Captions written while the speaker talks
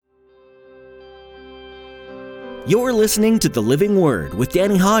You're listening to The Living Word with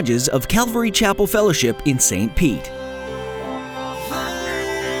Danny Hodges of Calvary Chapel Fellowship in St. Pete.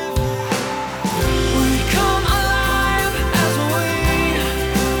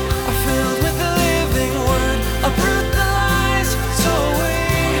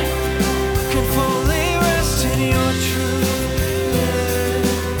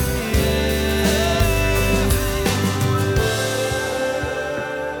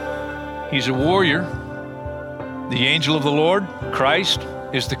 He's a warrior. The angel of the Lord, Christ,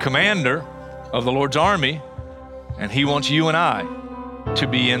 is the commander of the Lord's army, and he wants you and I to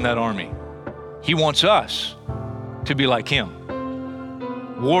be in that army. He wants us to be like him.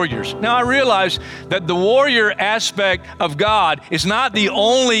 Warriors. Now I realize that the warrior aspect of God is not the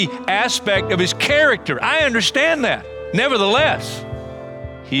only aspect of his character. I understand that. Nevertheless,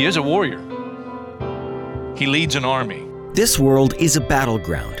 he is a warrior. He leads an army. This world is a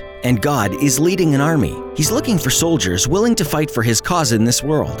battleground, and God is leading an army. He's looking for soldiers willing to fight for his cause in this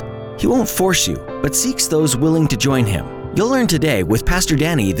world. He won't force you, but seeks those willing to join him. You'll learn today with Pastor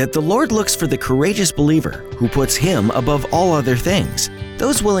Danny that the Lord looks for the courageous believer who puts him above all other things.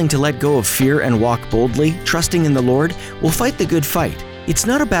 Those willing to let go of fear and walk boldly, trusting in the Lord, will fight the good fight. It's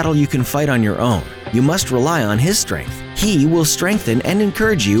not a battle you can fight on your own. You must rely on his strength. He will strengthen and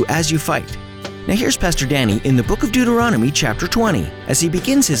encourage you as you fight. Now here's Pastor Danny in the book of Deuteronomy chapter 20 as he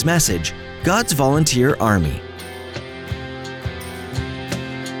begins his message, God's Volunteer Army.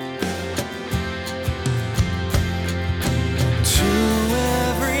 To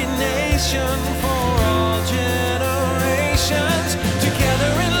every nation for all generations,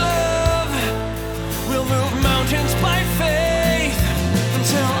 together in love, we'll move mountains by faith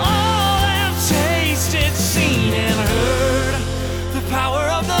until all have tasted, seen, and heard the power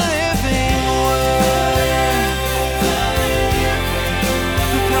of the living word.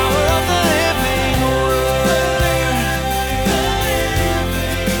 The power of the living word.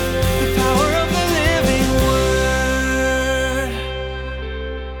 The power of the living word.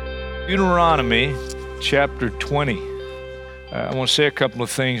 Deuteronomy chapter 20. I want to say a couple of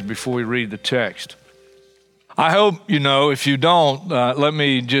things before we read the text. I hope you know. If you don't, let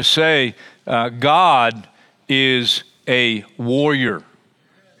me just say, God is a warrior.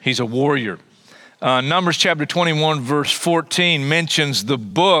 He's a warrior. Numbers chapter 21 verse 14 mentions the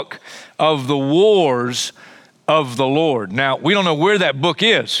book of the wars of the Lord. Now, we don't know where that book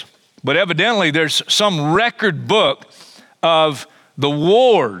is, but evidently there's some record book of the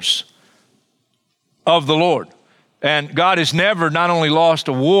wars of the Lord. And God has never not only lost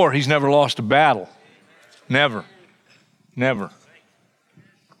a war, he's never lost a battle. Never. Never.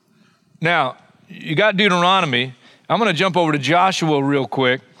 Now, you got Deuteronomy. I'm going to jump over to Joshua real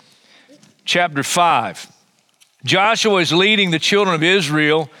quick. Chapter 5. Joshua is leading the children of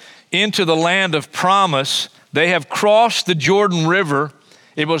Israel into the land of promise. They have crossed the Jordan River.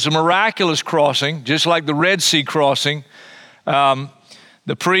 It was a miraculous crossing, just like the Red Sea crossing.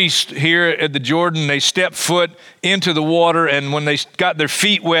 The priests here at the Jordan, they stepped foot into the water, and when they got their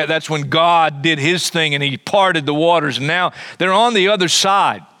feet wet, that's when God did his thing and he parted the waters. And now they're on the other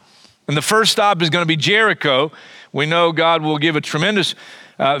side. And the first stop is going to be Jericho. We know God will give a tremendous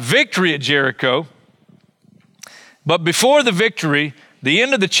victory at Jericho. But before the victory, the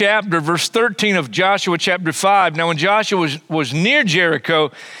end of the chapter, verse 13 of Joshua chapter 5, now when Joshua was near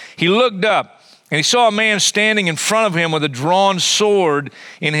Jericho, he looked up and he saw a man standing in front of him with a drawn sword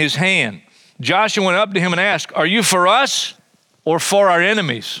in his hand. Joshua went up to him and asked, "Are you for us or for our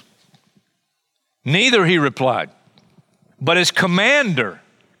enemies?" "Neither," he replied, "but as commander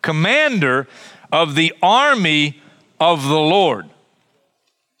of the army of the Lord,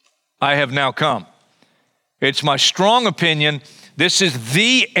 I have now come." It's my strong opinion this is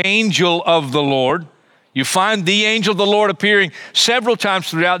the angel of the Lord. You find the angel of the Lord appearing several times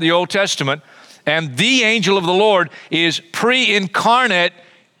throughout the Old Testament, and the angel of the Lord is pre-incarnate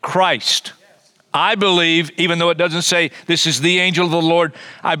Christ. I believe, even though it doesn't say this is the angel of the Lord,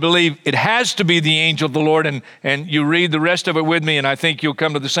 I believe it has to be the angel of the Lord, and you read the rest of it with me, and I think you'll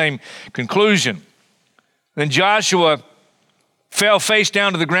come to the same conclusion. Then Joshua fell face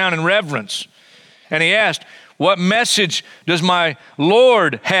down to the ground in reverence, and he asked, "What message does my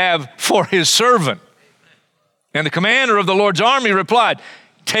Lord have for his servant?" And the commander of the Lord's army replied,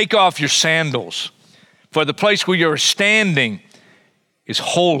 "Take off your sandals, for the place where you're standing is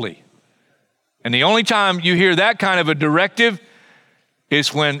holy." And the only time you hear that kind of a directive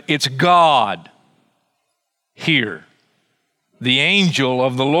is when it's God here, the angel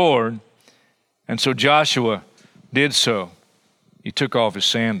of the Lord. And so Joshua did so. He took off his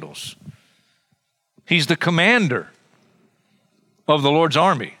sandals. He's the commander of the Lord's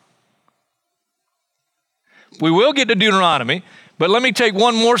army. We will get to Deuteronomy, but let me take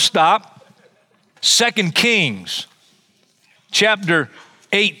one more stop. 2 Kings chapter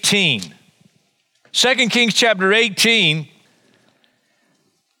 18. 2 Kings chapter 18,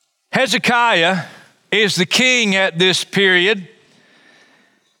 Hezekiah is the king at this period,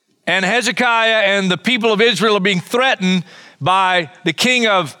 and Hezekiah and the people of Israel are being threatened by the king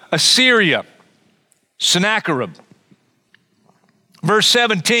of Assyria, Sennacherib. Verse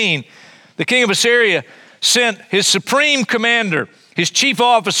 17, the king of Assyria sent his supreme commander, his chief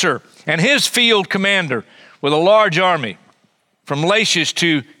officer, and his field commander with a large army from Lachish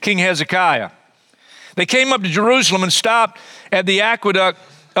to King Hezekiah. They came up to Jerusalem and stopped at the aqueduct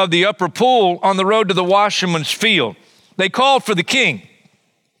of the upper pool on the road to the washerman's field. They called for the king.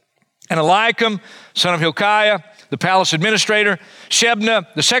 And Eliakim, son of Hilkiah, the palace administrator, Shebna,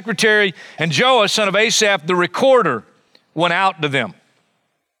 the secretary, and Joah, son of Asaph, the recorder, went out to them.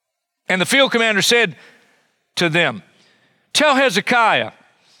 And the field commander said to them, "Tell Hezekiah,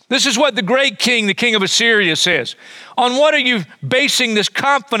 this is what the great king, the king of Assyria, says. On what are you basing this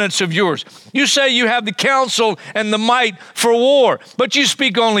confidence of yours? You say you have the counsel and the might for war, but you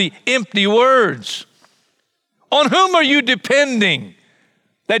speak only empty words. On whom are you depending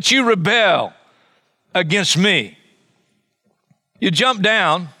that you rebel against me?" You jump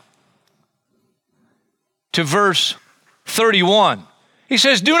down to verse 31. He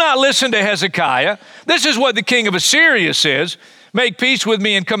says, "Do not listen to Hezekiah. This is what the king of Assyria says. Make peace with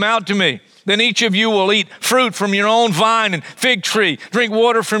me and come out to me. Then each of you will eat fruit from your own vine and fig tree, drink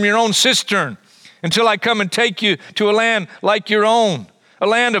water from your own cistern, until I come and take you to a land like your own, a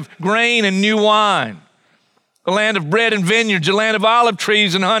land of grain and new wine, a land of bread and vineyards, a land of olive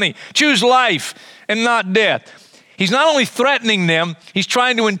trees and honey. Choose life and not death." He's not only threatening them, he's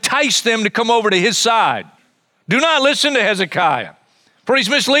trying to entice them to come over to his side. Do not listen to Hezekiah, for he's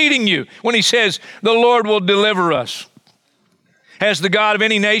misleading you when he says, "The Lord will deliver us." Has the God of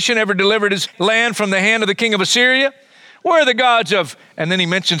any nation ever delivered his land from the hand of the king of Assyria? Where are the gods of, and then he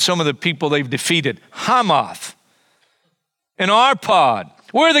mentions some of the people they've defeated, Hamath and Arpad.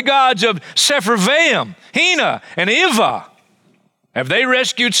 Where are the gods of Sepharvaim, Hena, and Ivah? Have they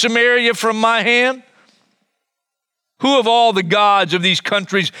rescued Samaria from my hand? Who of all the gods of these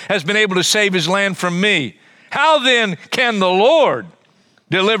countries has been able to save his land from me? How then can the Lord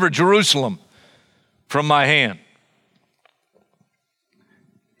deliver Jerusalem from my hand?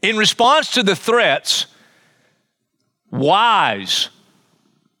 In response to the threats, wise,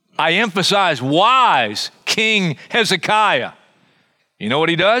 I emphasize wise, King Hezekiah, you know what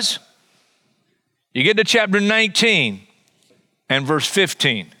he does? You get to chapter 19 and verse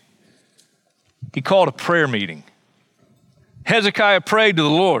 15. He called a prayer meeting. Hezekiah prayed to the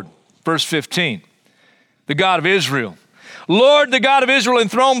Lord, verse 15, the God of Israel. "Lord, the God of Israel,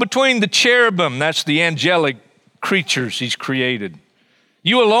 enthroned between the cherubim," that's the angelic creatures he's created.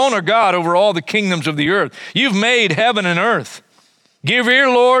 "You alone are God over all the kingdoms of the earth. You've made heaven and earth. Give ear,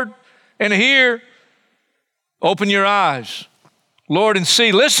 Lord, and hear. Open your eyes, Lord, and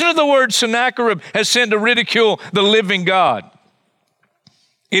see. Listen to the word Sennacherib has sent to ridicule the living God.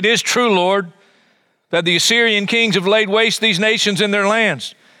 It is true, Lord, that the Assyrian kings have laid waste these nations and their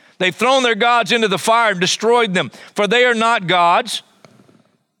lands. They've thrown their gods into the fire and destroyed them, for they are not gods,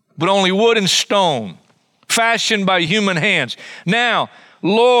 but only wood and stone, fashioned by human hands. Now,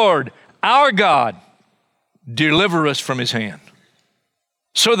 Lord, our God, deliver us from his hand,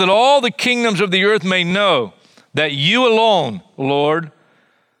 so that all the kingdoms of the earth may know that you alone, Lord,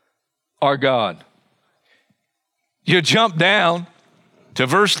 are God." You jump down to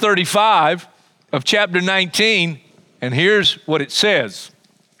verse 35 of chapter 19, and here's what it says.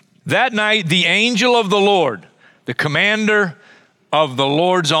 "That night, the angel of the Lord, the commander of the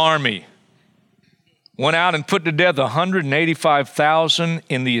Lord's army, went out and put to death 185,000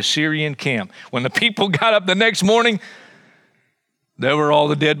 in the Assyrian camp. When the people got up the next morning, there were all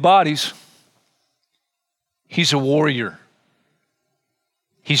the dead bodies." He's a warrior.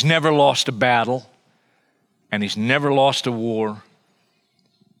 He's never lost a battle, and he's never lost a war,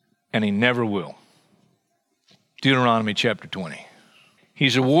 and he never will. Deuteronomy chapter 20.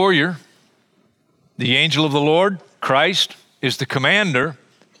 He's a warrior. The angel of the Lord, Christ, is the commander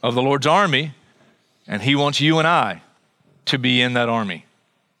of the Lord's army, and he wants you and I to be in that army.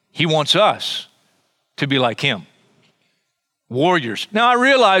 He wants us to be like him. Warriors. Now I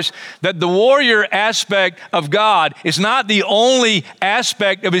realize that the warrior aspect of God is not the only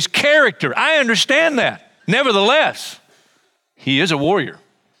aspect of his character. I understand that. Nevertheless, he is a warrior.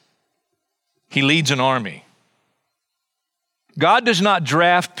 He leads an army. God does not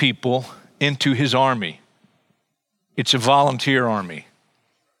draft people into his army. It's a volunteer army.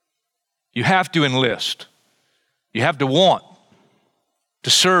 You have to enlist. You have to want to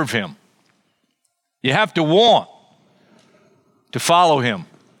serve him. You have to want to follow him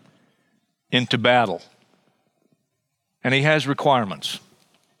into battle. And he has requirements.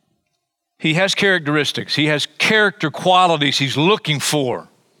 He has characteristics. He has character qualities he's looking for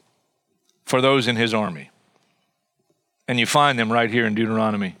those in his army. And you find them right here in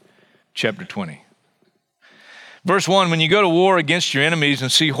Deuteronomy chapter 20. Verse 1, when you go to war against your enemies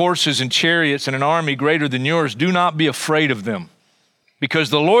and see horses and chariots and an army greater than yours, do not be afraid of them,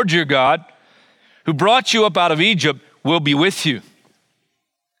 because the Lord your God, who brought you up out of Egypt, will be with you.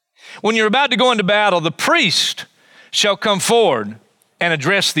 When you're about to go into battle, the priest shall come forward and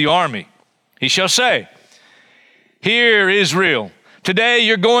address the army. He shall say, "Hear, Israel, today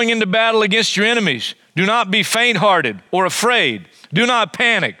you're going into battle against your enemies. Do not be faint-hearted or afraid. Do not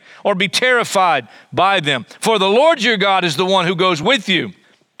panic or be terrified by them. For the Lord your God is the one who goes with you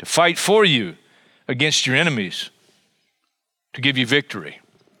to fight for you against your enemies, to give you victory."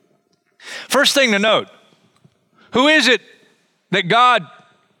 First thing to note, who is it that God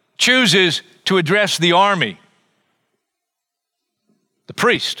chooses to address the army? The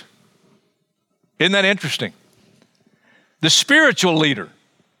priest. Isn't that interesting? The spiritual leader.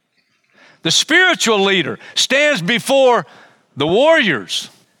 The spiritual leader stands before the warriors.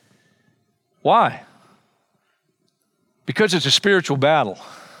 Why? Because it's a spiritual battle.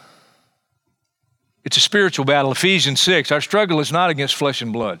 It's a spiritual battle. Ephesians 6, our struggle is not against flesh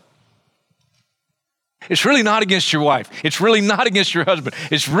and blood. It's really not against your wife. It's really not against your husband.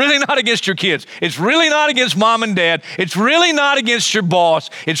 It's really not against your kids. It's really not against mom and dad. It's really not against your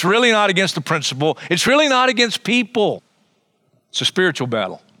boss. It's really not against the principal. It's really not against people. It's a spiritual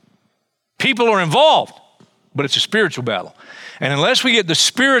battle. People are involved, but it's a spiritual battle. And unless we get the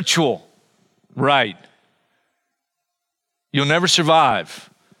spiritual right, you'll never survive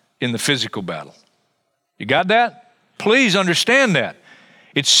in the physical battle. You got that? Please understand that.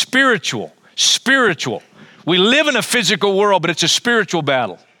 It's spiritual. Spiritual. We live in a physical world, but it's a spiritual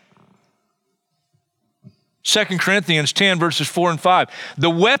battle. 2 Corinthians 10, verses 4 and 5. The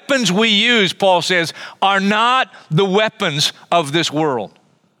weapons we use, Paul says, are not the weapons of this world.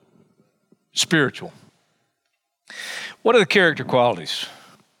 Spiritual. What are the character qualities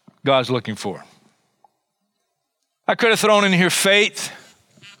God's looking for? I could have thrown in here faith,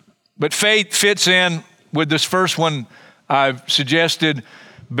 but faith fits in with this first one I've suggested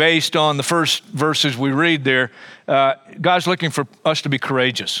based on the first verses we read there. God's looking for us to be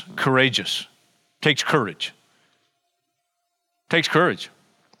courageous. Courageous. Takes courage. Takes courage.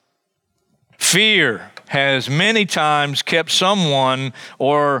 Fear has many times kept someone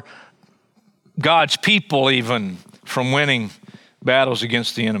or God's people even from winning battles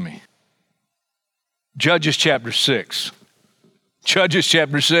against the enemy. Judges chapter 6. Judges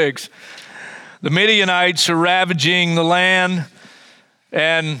chapter 6. The Midianites are ravaging the land,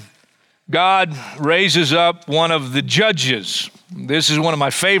 and God raises up one of the judges. This is one of my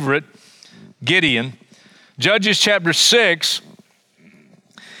favorite, Gideon. Judges chapter 6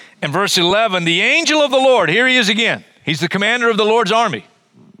 and verse 11, the angel of the Lord, here he is again. He's the commander of the Lord's army.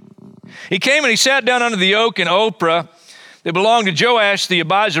 He came and he sat down under the oak in Ophrah that belonged to Joash the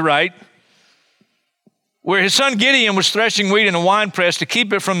Abiezrite, where his son Gideon was threshing wheat in a winepress to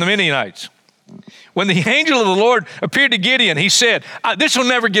keep it from the Midianites. When the angel of the Lord appeared to Gideon, he said, this will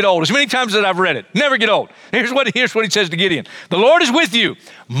never get old. As many times as I've read it, never get old. Here's what he says to Gideon. The Lord is with you,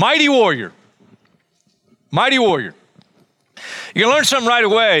 mighty warrior. Mighty warrior. You can learn something right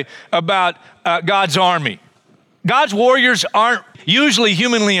away about God's army. God's warriors aren't usually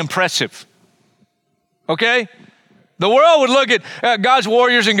humanly impressive. Okay? The world would look at God's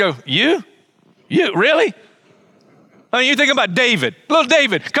warriors and go, you? You, really? I mean, you think about David. Little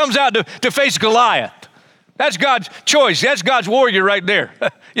David comes out to face Goliath. That's God's choice. That's God's warrior right there.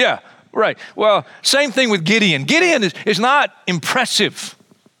 Yeah, right. Well, same thing with Gideon. Gideon is not impressive.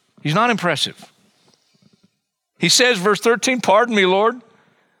 He's not impressive. He says, verse 13, pardon me, Lord,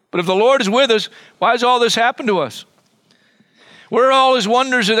 but if the Lord is with us, why has all this happened to us? Where are all his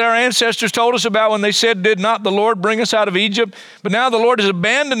wonders that our ancestors told us about when they said, did not the Lord bring us out of Egypt? But now the Lord has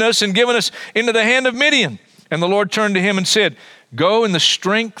abandoned us and given us into the hand of Midian. And the Lord turned to him and said, go in the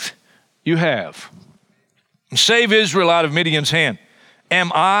strength you have and save Israel out of Midian's hand. Am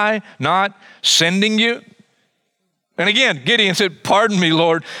I not sending you? And again, Gideon said, pardon me,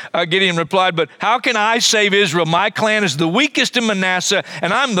 Lord. Gideon replied, but how can I save Israel? My clan is the weakest in Manasseh,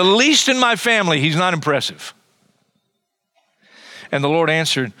 and I'm the least in my family. He's not impressive. And the Lord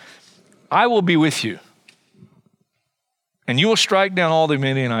answered, I will be with you, and you will strike down all the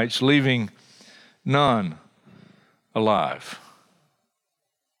Midianites, leaving none alive.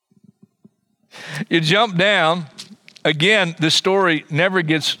 You jump down Again, this story never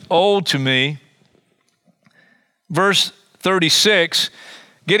gets old to me. Verse 36,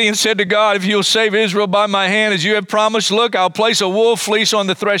 Gideon said to God, if you'll save Israel by my hand as you have promised, look, I'll place a wool fleece on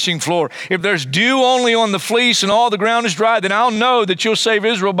the threshing floor. If there's dew only on the fleece and all the ground is dry, then I'll know that you'll save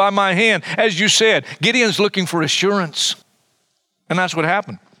Israel by my hand, as you said. Gideon's looking for assurance. And that's what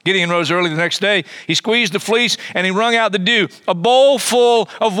happened. Gideon rose early the next day. He squeezed the fleece and he wrung out the dew, a bowl full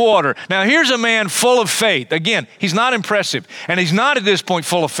of water. Now here's a man full of faith. Again, he's not impressive. And he's not at this point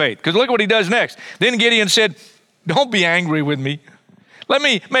full of faith. Because look what he does next. Then Gideon said, don't be angry with me. Let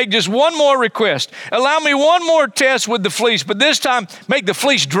me make just one more request. Allow me one more test with the fleece, but this time make the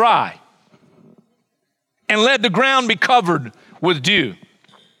fleece dry and let the ground be covered with dew.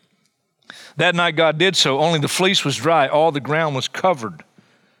 That night God did so. Only the fleece was dry. All the ground was covered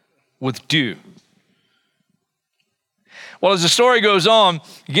with dew. Well, as the story goes on,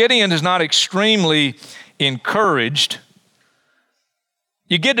 Gideon is not extremely encouraged.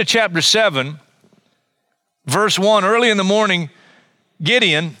 You get to chapter 7, verse 1, early in the morning,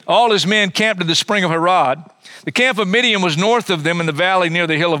 Gideon, all his men camped at the spring of Harod. The camp of Midian was north of them in the valley near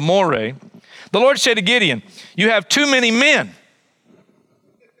the hill of Moreh. The Lord said to Gideon, you have too many men.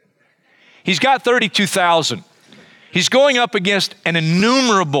 He's got 32,000. He's going up against an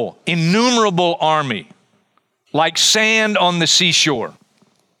innumerable army, like sand on the seashore.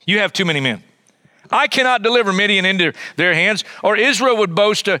 You have too many men. I cannot deliver Midian into their hands, or Israel would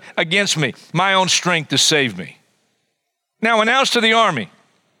boast against me, my own strength to save me. Now announce to the army,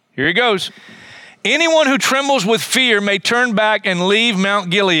 here he goes, anyone who trembles with fear may turn back and leave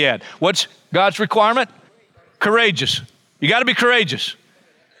Mount Gilead. What's God's requirement? Courageous. You got to be courageous.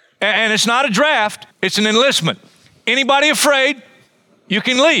 And it's not a draft, it's an enlistment. Anybody afraid, you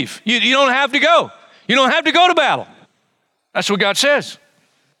can leave. You don't have to go. You don't have to go to battle. That's what God says.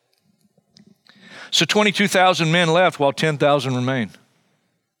 So 22,000 men left while 10,000 remained.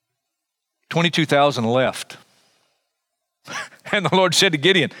 22,000 left. And the Lord said to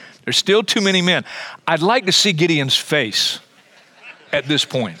Gideon, there's still too many men. I'd like to see Gideon's face at this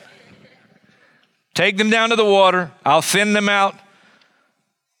point. Take them down to the water. I'll thin them out.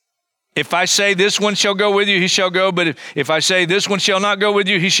 If I say this one shall go with you, he shall go. But if I say this one shall not go with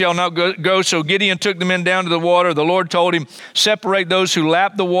you, he shall not go. So Gideon took the men down to the water. The Lord told him, separate those who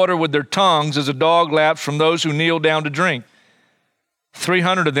lap the water with their tongues as a dog laps from those who kneel down to drink.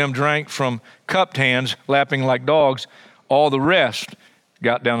 300 of them drank from cupped hands, lapping like dogs. All the rest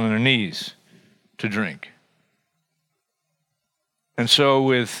got down on their knees to drink. And so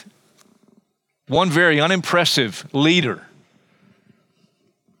with one very unimpressive leader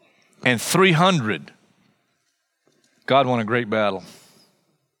and 300, God won a great battle,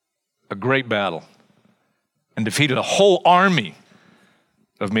 and defeated a whole army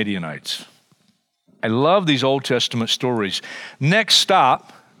of Midianites. I love these Old Testament stories. Next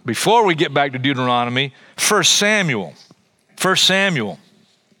stop, before we get back to Deuteronomy, 1 Samuel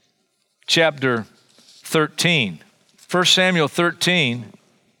chapter 13. 1 Samuel 13,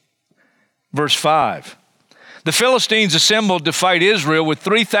 verse 5. The Philistines assembled to fight Israel with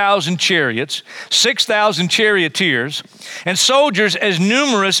 3,000 chariots, 6,000 charioteers, and soldiers as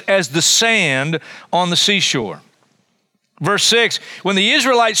numerous as the sand on the seashore. Verse 6, when the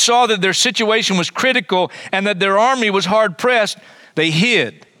Israelites saw that their situation was critical and that their army was hard pressed, they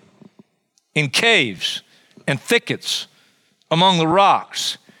hid in caves and thickets, among the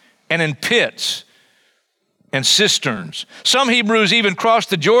rocks, and in pits and cisterns. Some Hebrews even crossed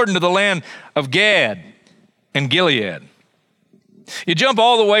the Jordan to the land of Gad and Gilead. You jump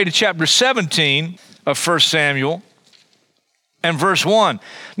all the way to chapter 17 of 1 Samuel and verse 1.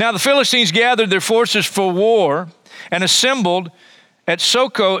 Now the Philistines gathered their forces for war and assembled at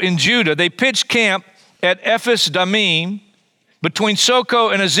Soko in Judah. They pitched camp at Ephes Dammim, between Soko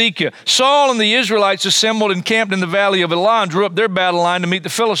and Azekah. Saul and the Israelites assembled and camped in the valley of Elah and drew up their battle line to meet the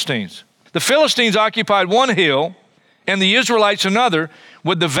Philistines. The Philistines occupied one hill and the Israelites another,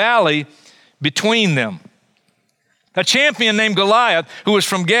 with the valley between them. A champion named Goliath, who was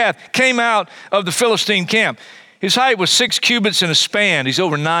from Gath, came out of the Philistine camp. His height was 6 cubits and a span. He's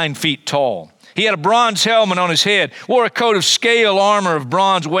over 9 feet tall. He had a bronze helmet on his head, wore a coat of scale armor of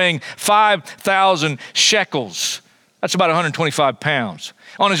bronze weighing 5,000 shekels. That's about 125 pounds.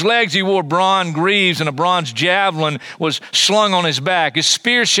 On his legs, he wore bronze greaves, and a bronze javelin was slung on his back. His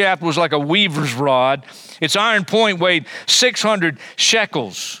spear shaft was like a weaver's rod. Its iron point weighed 600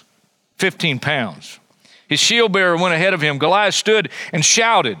 shekels, 15 pounds. His shield bearer went ahead of him. Goliath stood and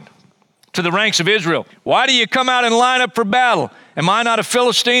shouted to the ranks of Israel, "Why do you come out and line up for battle? Am I not a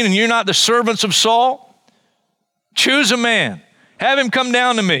Philistine and you're not the servants of Saul? Choose a man. Have him come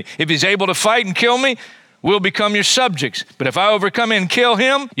down to me. If he's able to fight and kill me, we'll become your subjects. But if I overcome and kill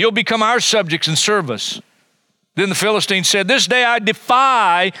him, you'll become our subjects and serve us. Then the Philistines said, this day I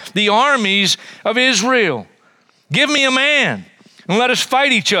defy the armies of Israel. Give me a man and let us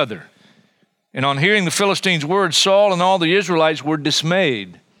fight each other. And on hearing the Philistines' words, Saul and all the Israelites were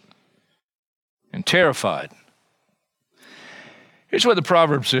dismayed and terrified. Here's what the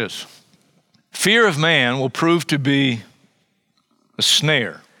proverb says. Fear of man will prove to be a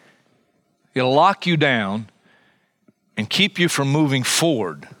snare. It'll lock you down and keep you from moving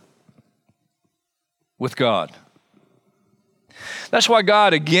forward with God. That's why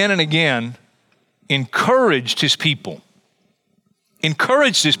God again and again encouraged his people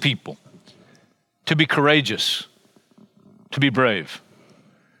to be courageous, to be brave.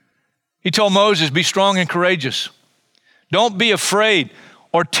 He told Moses, be strong and courageous. Don't be afraid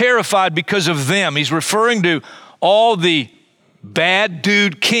or terrified because of them. He's referring to all the bad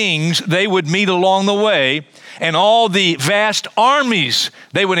dude kings they would meet along the way and all the vast armies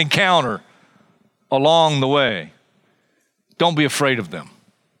they would encounter along the way. Don't be afraid of them.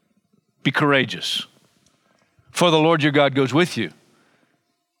 Be courageous. For the Lord your God goes with you.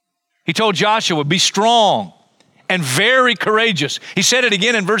 He told Joshua, be strong and very courageous. He said it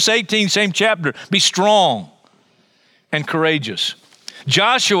again in verse 18, same chapter. Be strong and courageous.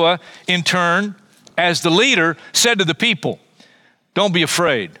 Joshua, in turn, as the leader, said to the people, don't be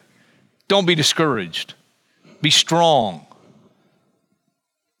afraid. Don't be discouraged. Be strong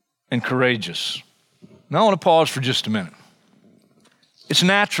and courageous. Now I want to pause for just a minute. It's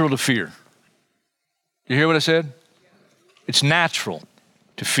natural to fear. You hear what I said? It's natural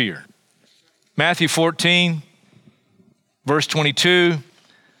to fear. Matthew 14, verse 22.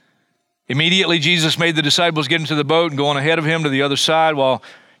 Immediately Jesus made the disciples get into the boat and go on ahead of him to the other side while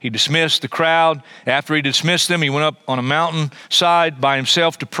he dismissed the crowd. After he dismissed them, he went up on a mountainside by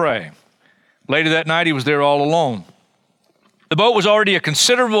himself to pray. Later that night, he was there all alone. The boat was already a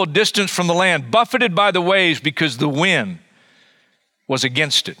considerable distance from the land, buffeted by the waves because the wind was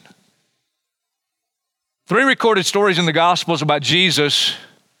against it. 3 recorded stories in the Gospels about Jesus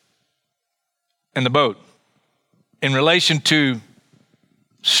and the boat in relation to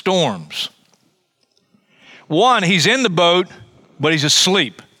storms. One, he's in the boat, but he's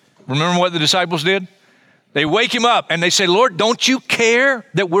asleep. Remember what the disciples did? They wake him up and they say, Lord, don't you care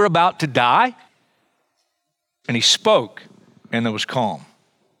that we're about to die? And he spoke and there was calm.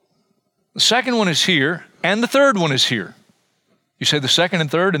 The second one is here and the third one is here. You say the second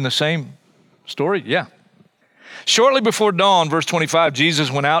and third in the same story? Yeah. Shortly before dawn, verse 25, Jesus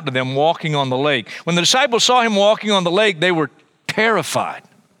went out to them walking on the lake. When the disciples saw him walking on the lake, they were terrified.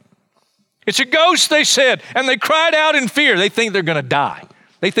 It's a ghost, they said, and they cried out in fear. They think they're going to die.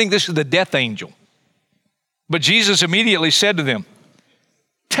 They think this is the death angel. But Jesus immediately said to them,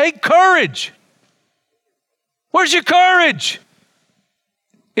 take courage. Where's your courage?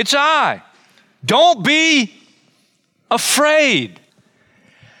 It's I. Don't be afraid.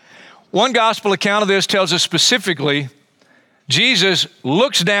 One gospel account of this tells us specifically, Jesus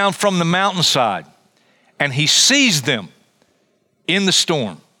looks down from the mountainside and he sees them in the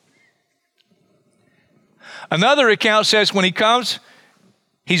storm. Another account says when he comes,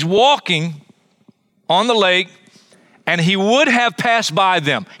 he's walking on the lake and he would have passed by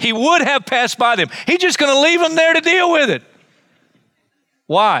them. He would have passed by them. He's just going to leave them there to deal with it.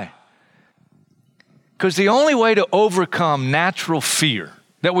 Why? Because the only way to overcome natural fear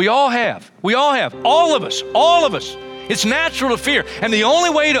that we all have, all of us, it's natural to fear. And the only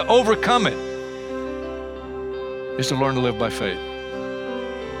way to overcome it is to learn to live by faith.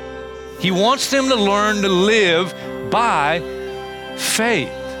 He wants them to learn to live by faith.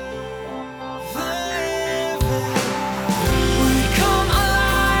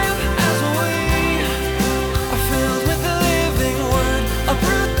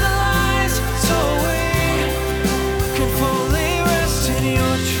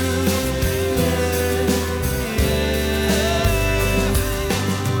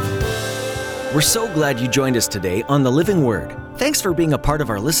 We're so glad you joined us today on The Living Word. Thanks for being a part of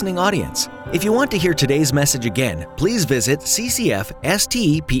our listening audience. If you want to hear today's message again, please visit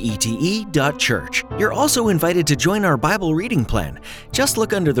ccfstpete.church. You're also invited to join our Bible reading plan. Just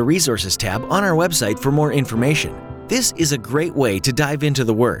look under the Resources tab on our website for more information. This is a great way to dive into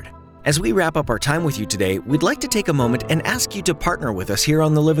the Word. As we wrap up our time with you today, we'd like to take a moment and ask you to partner with us here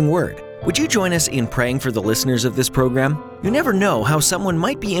on The Living Word. Would you join us in praying for the listeners of this program? You never know how someone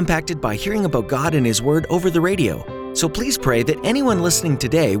might be impacted by hearing about God and His Word over the radio. So please pray that anyone listening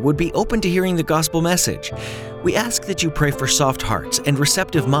today would be open to hearing the gospel message. We ask that you pray for soft hearts and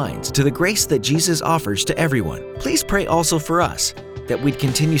receptive minds to the grace that Jesus offers to everyone. Please pray also for us, that we'd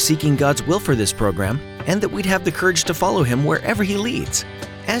continue seeking God's will for this program and that we'd have the courage to follow Him wherever He leads.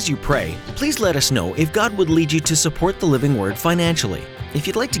 As you pray, please let us know if God would lead you to support the Living Word financially. If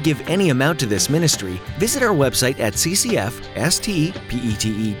you'd like to give any amount to this ministry, visit our website at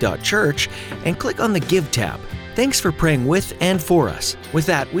ccfstpete.church and click on the Give tab. Thanks for praying with and for us. With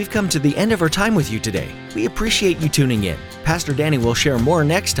that, we've come to the end of our time with you today. We appreciate you tuning in. Pastor Danny will share more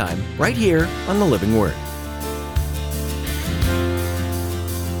next time, right here on the Living Word.